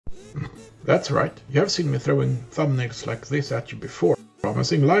That's right, you have seen me throwing thumbnails like this at you before,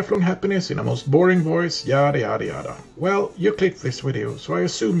 promising lifelong happiness in a most boring voice, yada yada yada. Well, you clicked this video, so I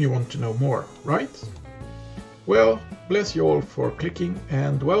assume you want to know more, right? Well, bless you all for clicking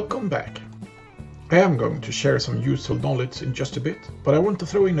and welcome back. I am going to share some useful knowledge in just a bit, but I want to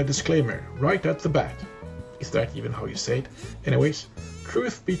throw in a disclaimer right at the bat. Is that even how you say it? Anyways,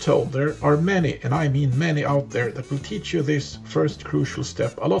 truth be told, there are many, and I mean many out there that will teach you this first crucial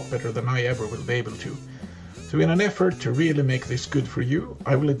step a lot better than I ever will be able to. So in an effort to really make this good for you,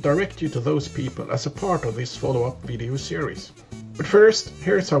 I will direct you to those people as a part of this follow-up video series. But first,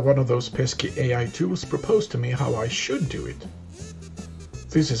 here's how one of those pesky AI tools proposed to me how I should do it.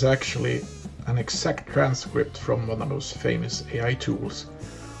 This is actually an exact transcript from one of those famous AI tools.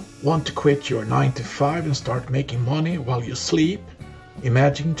 Want to quit your 9 to 5 and start making money while you sleep?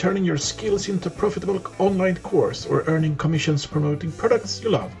 Imagine turning your skills into a profitable online course or earning commissions promoting products you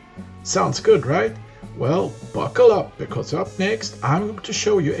love. Sounds good, right? Well, buckle up, because up next I'm going to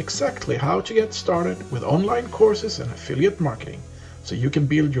show you exactly how to get started with online courses and affiliate marketing, so you can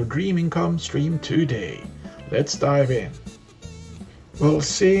build your dream income stream today. Let's dive in. Well,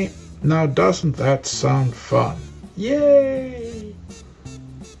 see, now doesn't that sound fun? Yay!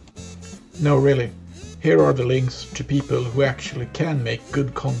 No, really. Here are the links to people who actually can make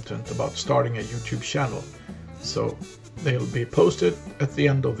good content about starting a YouTube channel. So they'll be posted at the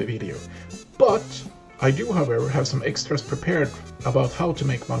end of the video. But I do, however, have some extras prepared about how to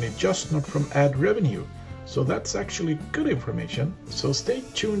make money, just not from ad revenue. So that's actually good information. So stay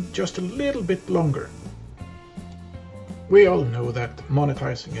tuned just a little bit longer. We all know that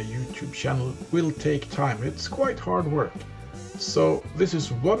monetizing a YouTube channel will take time. It's quite hard work. So this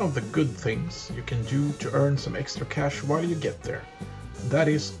is one of the good things you can do to earn some extra cash while you get there. That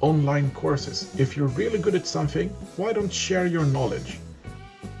is online courses. If you're really good at something, why don't share your knowledge?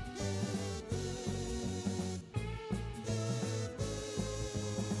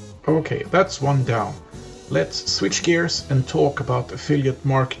 Okay, that's one down. Let's switch gears and talk about affiliate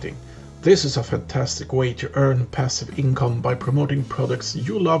marketing. This is a fantastic way to earn passive income by promoting products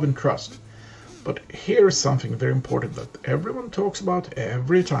you love and trust. But here's something very important that everyone talks about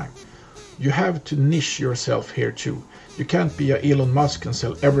every time. You have to niche yourself here too. You can't be a Elon Musk and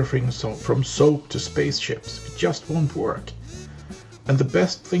sell everything from soap to spaceships. It just won't work. And the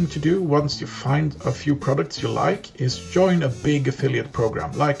best thing to do once you find a few products you like is join a big affiliate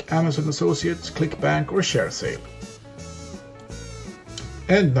program like Amazon Associates, ClickBank or ShareSale.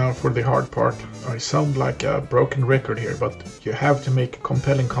 And now for the hard part. I sound like a broken record here, but you have to make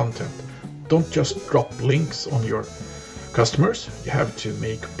compelling content. Don't just drop links on your customers. You have to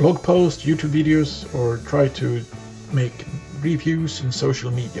make blog posts, YouTube videos, or try to make reviews in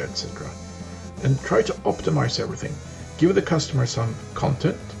social media, etc. And try to optimize everything. Give the customer some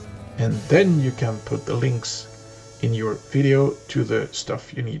content, and then you can put the links in your video to the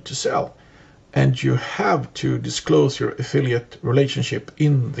stuff you need to sell. And you have to disclose your affiliate relationship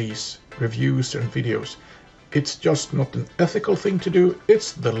in these reviews and videos. It's just not an ethical thing to do,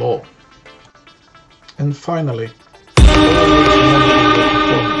 it's the law. And finally,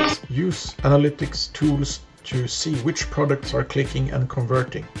 use analytics tools to see which products are clicking and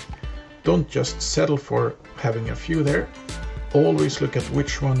converting. Don't just settle for having a few there. Always look at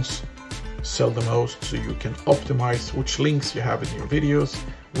which ones sell the most, so you can optimize which links you have in your videos,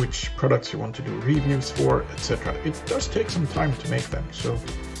 which products you want to do reviews for, etc. It does take some time to make them, so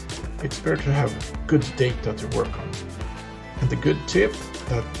it's better to have good data to work on. And the good tip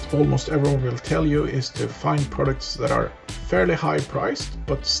that almost everyone will tell you is to find products that are fairly high priced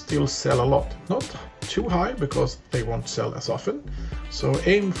but still sell a lot. Not too high because they won't sell as often. So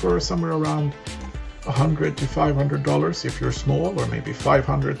aim for somewhere around $100 to $500 if you're small, or maybe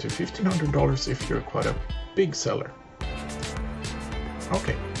 $500 to $1,500 if you're quite a big seller.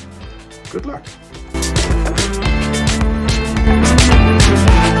 Okay, good luck.